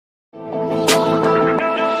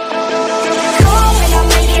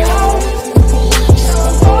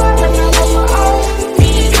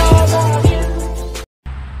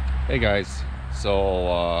guys,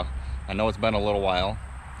 so I know it's been a little while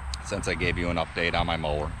since I gave you an update on my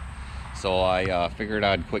mower, so I figured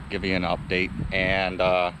I'd give you an update. And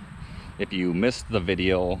if you missed the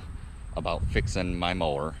video about fixing my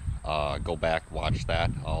mower, go back, watch that.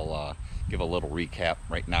 I'll give a little recap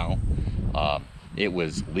right now. It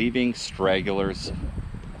was leaving stragglers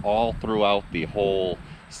all throughout the whole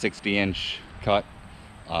 60-inch cut,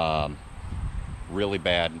 really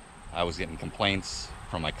bad. I was getting complaints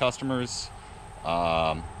from my customers,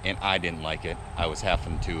 and I didn't like it. I was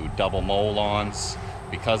having to double mow lawns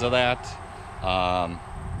because of that.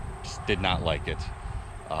 Just did not like it.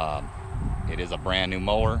 It is a brand new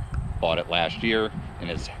mower, bought it last year, and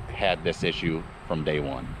has had this issue from day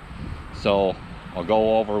one. So I'll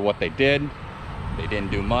go over what they did. They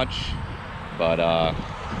didn't do much, but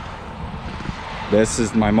this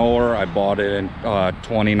is my mower. I bought it in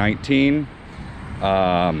 2019.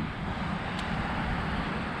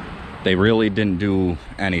 They really didn't do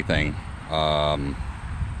anything.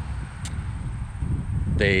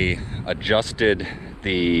 They adjusted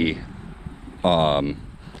the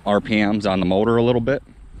RPMs on the motor a little bit.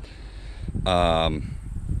 That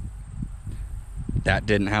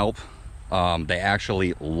didn't help. They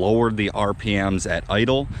actually lowered the RPMs at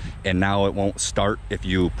idle, and now it won't start if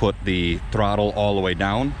you put the throttle all the way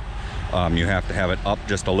down. You have to have it up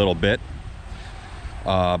just a little bit.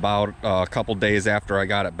 About a couple days after I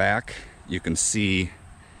got it back, you can see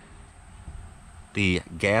the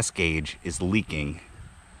gas gauge is leaking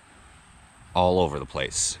all over the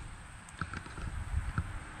place.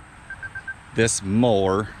 This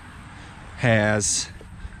mower has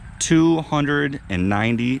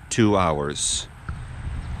 292 hours,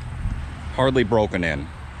 hardly broken in.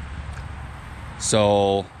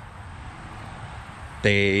 So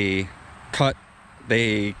they cut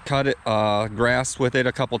it grass with it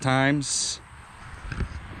a couple times,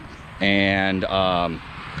 and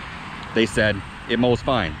they said it mows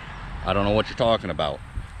fine. I don't know what you're talking about.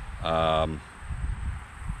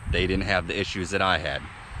 They didn't have the issues that I had.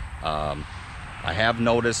 I have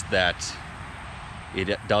noticed that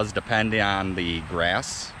it does depend on the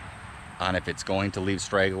grass, on if it's going to leave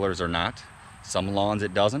stragglers or not. Some lawns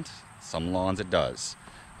it doesn't, some lawns it does.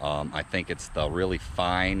 I think it's the really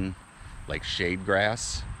fine, like shade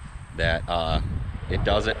grass, that it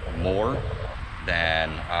does it more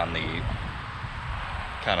than on the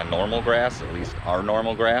kind of normal grass, at least our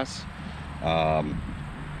normal grass.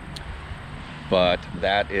 But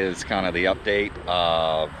that is kind of the update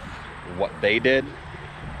of what they did.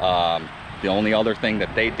 The only other thing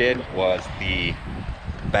that they did was the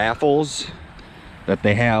baffles that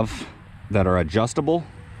they have that are adjustable.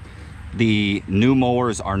 The new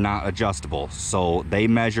mowers are not adjustable, so they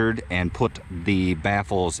measured and put the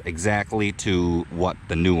baffles exactly to what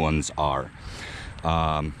the new ones are.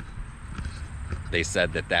 They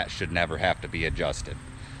said that that should never have to be adjusted.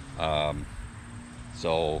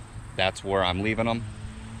 So that's where I'm leaving them.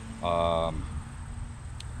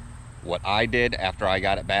 What I did after I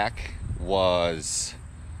got it back was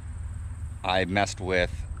I messed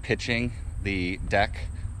with pitching the deck,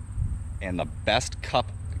 and the best cut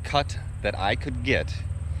that I could get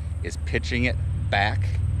is pitching it back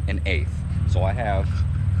an eighth. So I have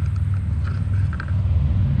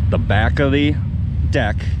the back of the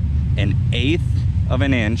deck an eighth of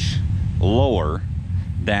an inch lower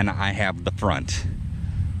than I have the front.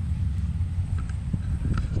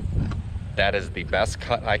 That is the best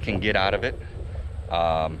cut I can get out of it.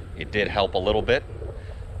 It did help a little bit.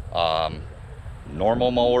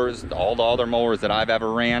 Normal mowers, all the other mowers that I've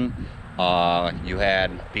ever ran, you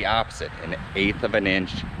had the opposite, an eighth of an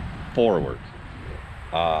inch forward.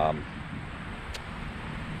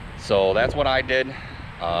 So that's what I did.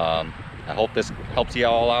 I hope this helps you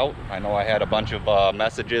all out. I know I had a bunch of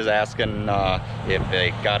messages asking if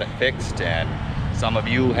they got it fixed, and some of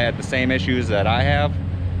you had the same issues that I have.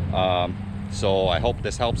 So I hope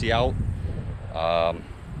this helps you out,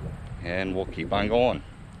 and we'll keep on going.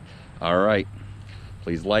 All right,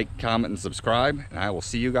 please like, comment, and subscribe, and I will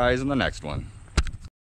see you guys in the next one.